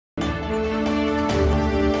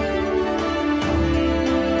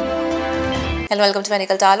Hello, welcome to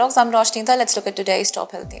Medical Dialogues. I'm Roshni. Let's look at today's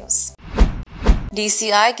top health news.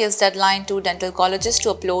 DCI gives deadline to dental colleges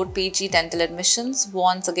to upload PG dental admissions,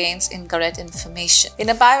 warns against incorrect information. In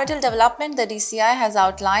a pivotal development, the DCI has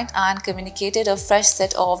outlined and communicated a fresh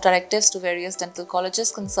set of directives to various dental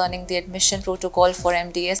colleges concerning the admission protocol for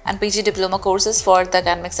MDS and PG diploma courses for the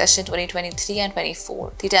academic session 2023 and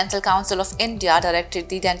 24. The Dental Council of India directed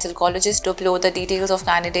the dental colleges to upload the details of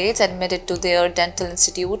candidates admitted to their dental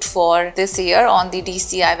institute for this year on the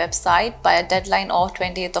DCI website by a deadline of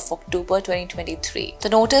 20th of October 2023. The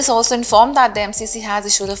notice also informed that the MCC has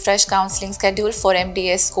issued a fresh counselling schedule for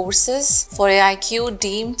MDS courses for AIQ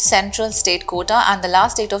deemed Central State Quota, and the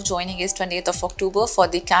last date of joining is 20th of October for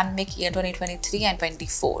the academic year 2023 and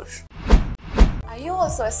 24. Are you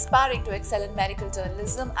also aspiring to excel in medical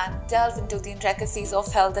journalism and delve into the intricacies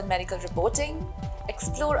of health and medical reporting?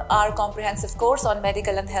 Explore our comprehensive course on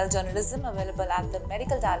medical and health journalism available at the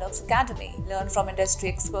Medical Dialogues Academy. Learn from industry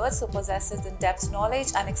experts who possesses in-depth knowledge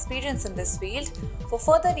and experience in this field. For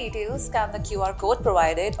further details, scan the QR code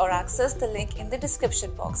provided or access the link in the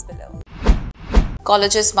description box below.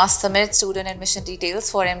 Colleges must submit student admission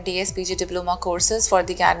details for MDS PG diploma courses for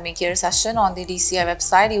the academic year session on the DCI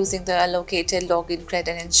website using the allocated login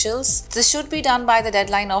credentials. This should be done by the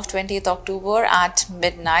deadline of 20th October at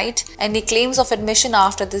midnight. Any claims of admission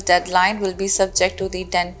after this deadline will be subject to the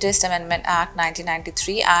Dentist Amendment Act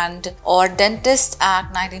 1993 and or Dentist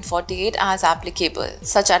Act 1948 as applicable.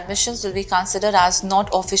 Such admissions will be considered as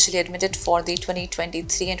not officially admitted for the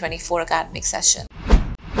 2023 and 24 academic session.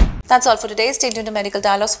 That's all for today. Stay tuned to Medical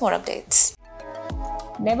Dialogues for more updates.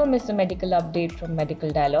 Never miss a medical update from Medical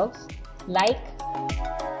Dialogues. Like,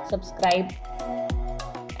 subscribe,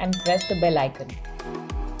 and press the bell icon.